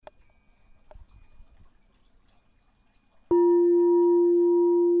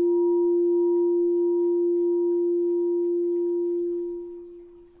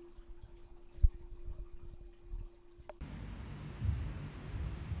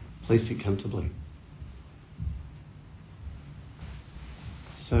Please sit comfortably.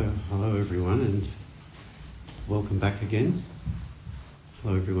 So, hello everyone and welcome back again.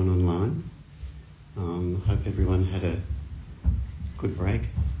 Hello everyone online. Hope everyone had a good break.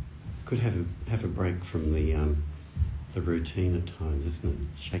 It's good to have a break from the routine at times, isn't it?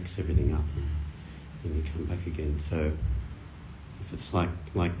 It shakes everything up and you come back again. So if it's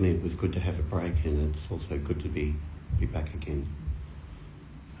like me, it was good to have a break, and it's also good to be back again.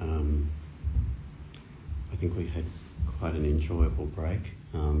 I think we had quite an enjoyable break.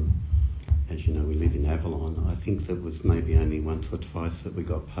 As you know, we live in Avalon. I think that was maybe only once or twice that we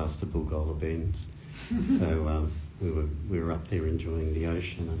got past the Bilgola Bends. So we were up there enjoying the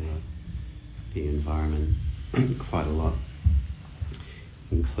ocean and the environment quite a lot,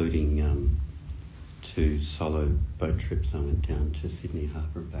 including 2 solo boat trips. I went down to Sydney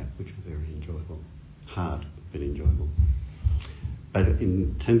Harbour and back, which were very enjoyable. Hard, but enjoyable. But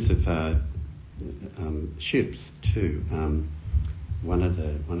in terms of ships too, one of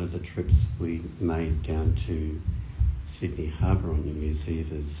the trips we made down to Sydney Harbour on New Year's Eve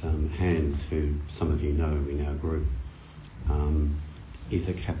is Hans, who some of you know in our group, is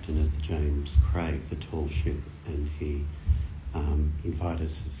a captain of the James Craig, the tall ship, and he invited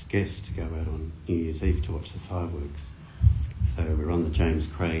us as guests to go out on New Year's Eve to watch the fireworks. So we're on the James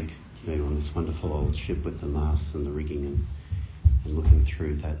Craig, on this wonderful old ship with the masts and the rigging, and looking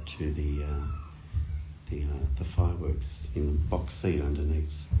through that to the fireworks in the box seat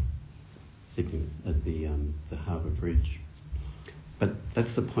underneath Sydney at the Harbour Bridge. But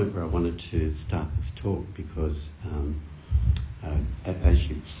that's the point where I wanted to start this talk, because as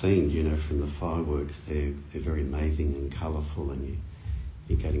you've seen, from the fireworks, they're very amazing and colourful, and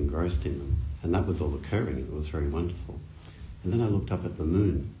you get engrossed in them. And that was all occurring. It was very wonderful. And then I looked up at the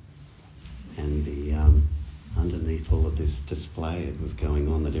moon, and the underneath all of this display that was going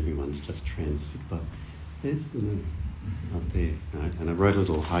on that everyone's just transfixed by. There's the moon up there. Right? And I wrote a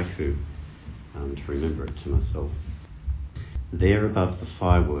little haiku to remember it to myself. There above the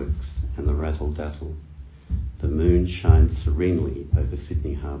fireworks and the razzle-dazzle, the moon shines serenely over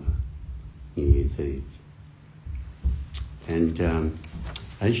Sydney Harbour, New Year's Eve. And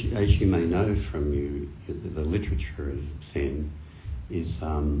as you may know from the literature of Zen, is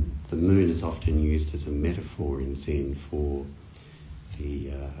the moon is often used as a metaphor in Zen for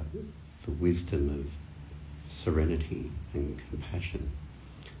the wisdom of serenity and compassion.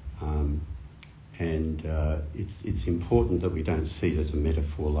 And it's important that we don't see it as a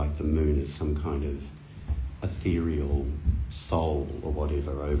metaphor like the moon as some kind of ethereal soul or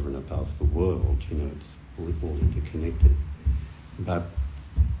whatever over and above the world. It's all interconnected. But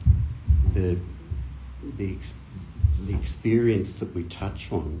the experience that we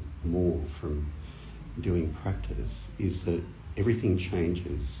touch on more from doing practice is that everything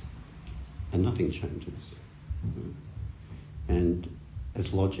changes and nothing changes. And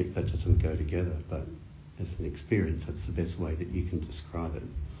as logic, that doesn't go together, but as an experience, that's the best way that you can describe it.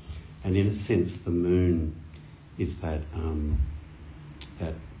 And in a sense, the moon is that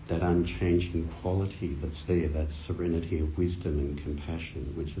unchanging quality that's there, that serenity of wisdom and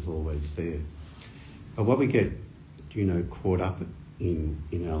compassion, which is always there. But what we get, caught up in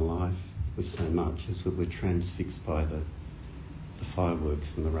our life with so much is that we're transfixed by the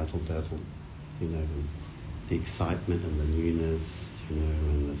fireworks and the razzle-dazzle, the excitement and the newness,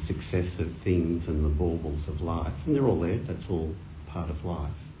 and the success of things and the baubles of life. And they're all there, that's all part of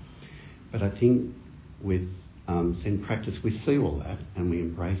life. But I think with Zen practice, we see all that and we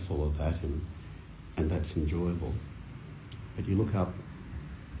embrace all of that, and that's enjoyable. But you look up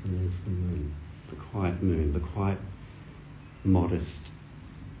and there's the moon, the quiet, modest,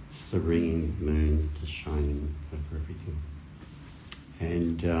 serene moon just shining over everything.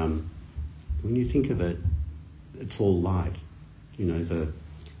 And when you think of it, it's all light.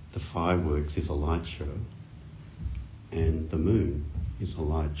 The fireworks is a light show, and the moon is a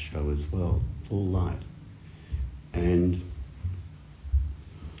light show as well. It's all light. And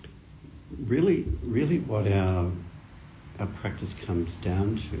really what our practice comes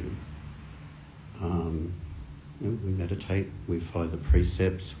down to, we meditate, we follow the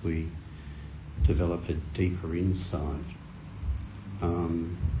precepts, we develop a deeper insight.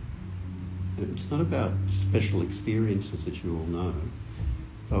 It's not about special experiences that you all know,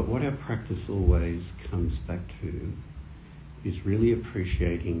 but what our practice always comes back to is really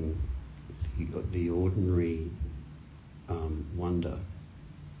appreciating the ordinary wonder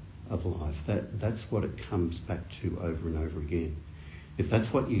of life. That's what it comes back to over and over again. If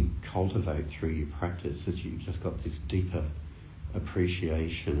that's what you cultivate through your practice, is you've just got this deeper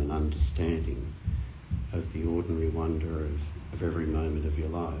appreciation and understanding of the ordinary wonder of every moment of your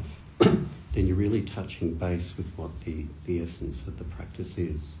life, then you're really touching base with what the essence of the practice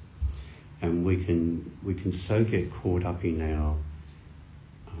is. And we can so get caught up in our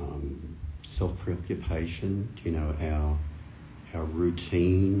self-preoccupation, our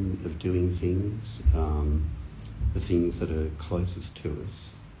routine of doing things, the things that are closest to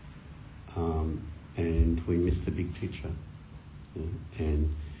us, and we miss the big picture.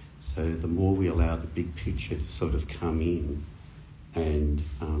 And so the more we allow the big picture to sort of come in and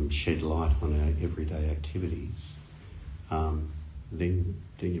shed light on our everyday activities, then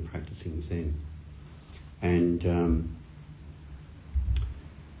you're practicing Zen. And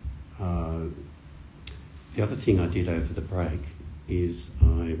the other thing I did over the break is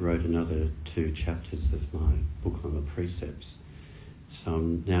I wrote another 2 chapters of my book on the precepts. So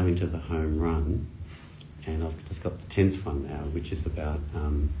I'm now into the home run, and I've just got the 10th one now, which is about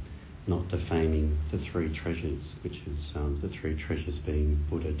not defaming the 3 treasures, which is the 3 treasures being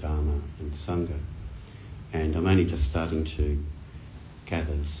Buddha, Dharma and Sangha. And I'm only just starting to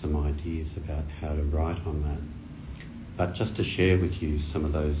gather some ideas about how to write on that. But just to share with you some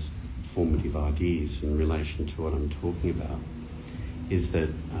of those formative ideas in relation to what I'm talking about is that,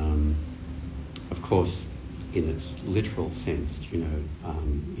 of course, in its literal sense,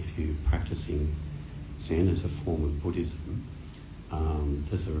 if you're practicing Zen as a form of Buddhism,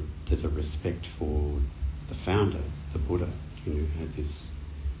 there's a respect for the founder, the Buddha, who had this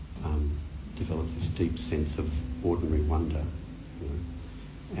developed this deep sense of ordinary wonder,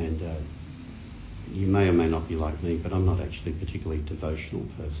 and you may or may not be like me, but I'm not actually a particularly devotional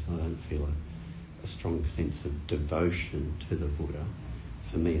person. I don't feel a strong sense of devotion to the Buddha.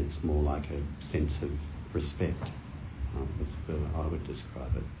 For me, it's more like a sense of respect, I would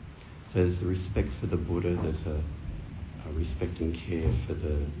describe it. So there's the respect for the Buddha, there's a respect and care for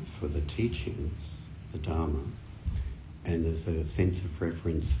the teachings, the Dharma, and there's a sense of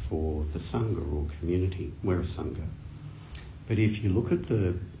reverence for the Sangha or community. We're a Sangha. But if you look at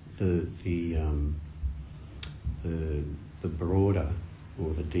the broader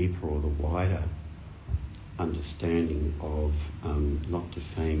or the deeper or the wider understanding of not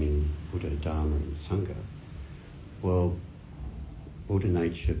defaming Buddha, Dharma and Sangha, well, Buddha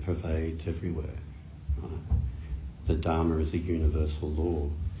nature pervades everywhere. Right? The Dharma is a universal law.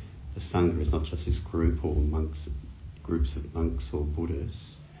 The Sangha is not just this group or groups of monks or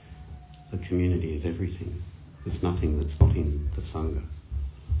Buddhas. The community is everything. There's nothing that's not in the Sangha,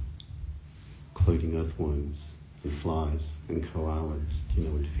 including earthworms and flies and koalas,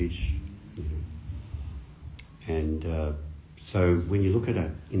 and fish. And so when you look at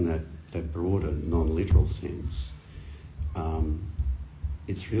it in that broader, non-literal sense,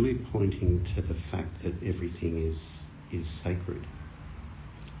 it's really pointing to the fact that everything is sacred,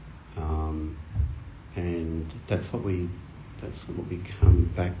 and that's what we come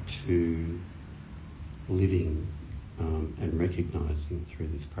back to living and recognising through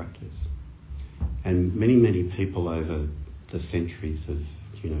this practice. And many people over the centuries of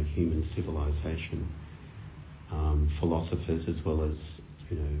human civilization, philosophers as well as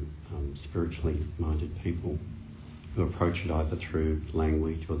spiritually minded people, who approach it either through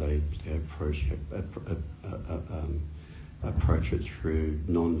language or they approach it through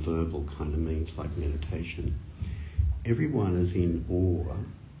non-verbal kind of means like meditation. Everyone is in awe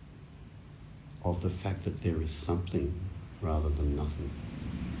of the fact that there is something rather than nothing.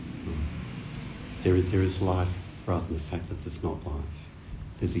 There is life rather than the fact that there's not life.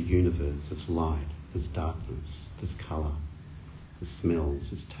 There's a universe, there's light, there's darkness, there's colour, there's smells,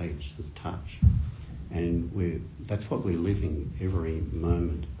 there's taste, there's touch. And that's what we're living every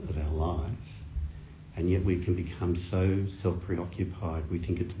moment of our life. And yet we can become so self-preoccupied, we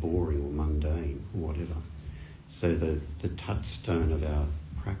think it's boring or mundane or whatever. So the touchstone of our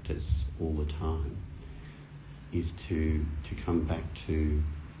practice all the time is to come back to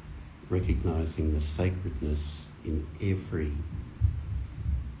recognising the sacredness in everything,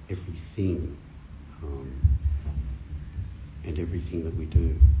 and everything that we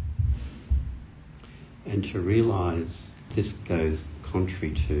do. And to realise this goes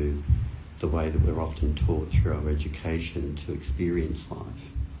contrary to the way that we're often taught through our education to experience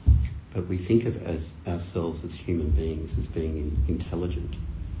life. But we think of ourselves as human beings as being intelligent,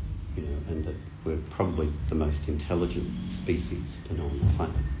 and that we're probably the most intelligent species to know on the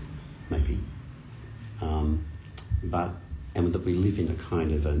planet, maybe. And that we live in a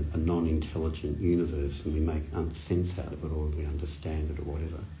kind of a non-intelligent universe, and we make sense out of it, or we understand it, or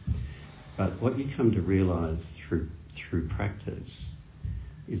whatever. But what you come to realise through practice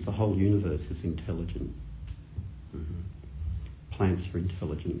is the whole universe is intelligent. Mm-hmm. Plants are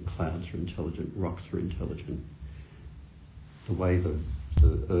intelligent, clouds are intelligent, rocks are intelligent. The way the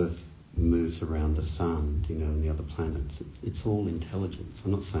earth moves around the sun, and the other planets. It's all intelligence.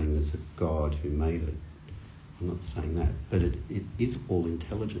 I'm not saying there's a God who made it. I'm not saying that. But it is all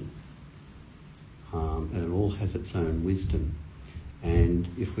intelligent. And it all has its own wisdom. And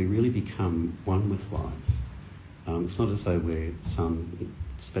if we really become one with life, it's not as though we're some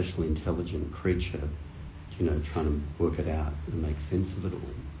special intelligent creature, trying to work it out and make sense of it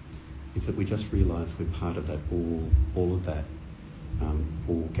all. Is that we just realise we're part of that all of that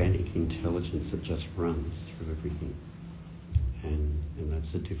organic intelligence that just runs through everything. And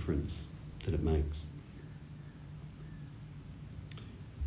that's the difference that it makes.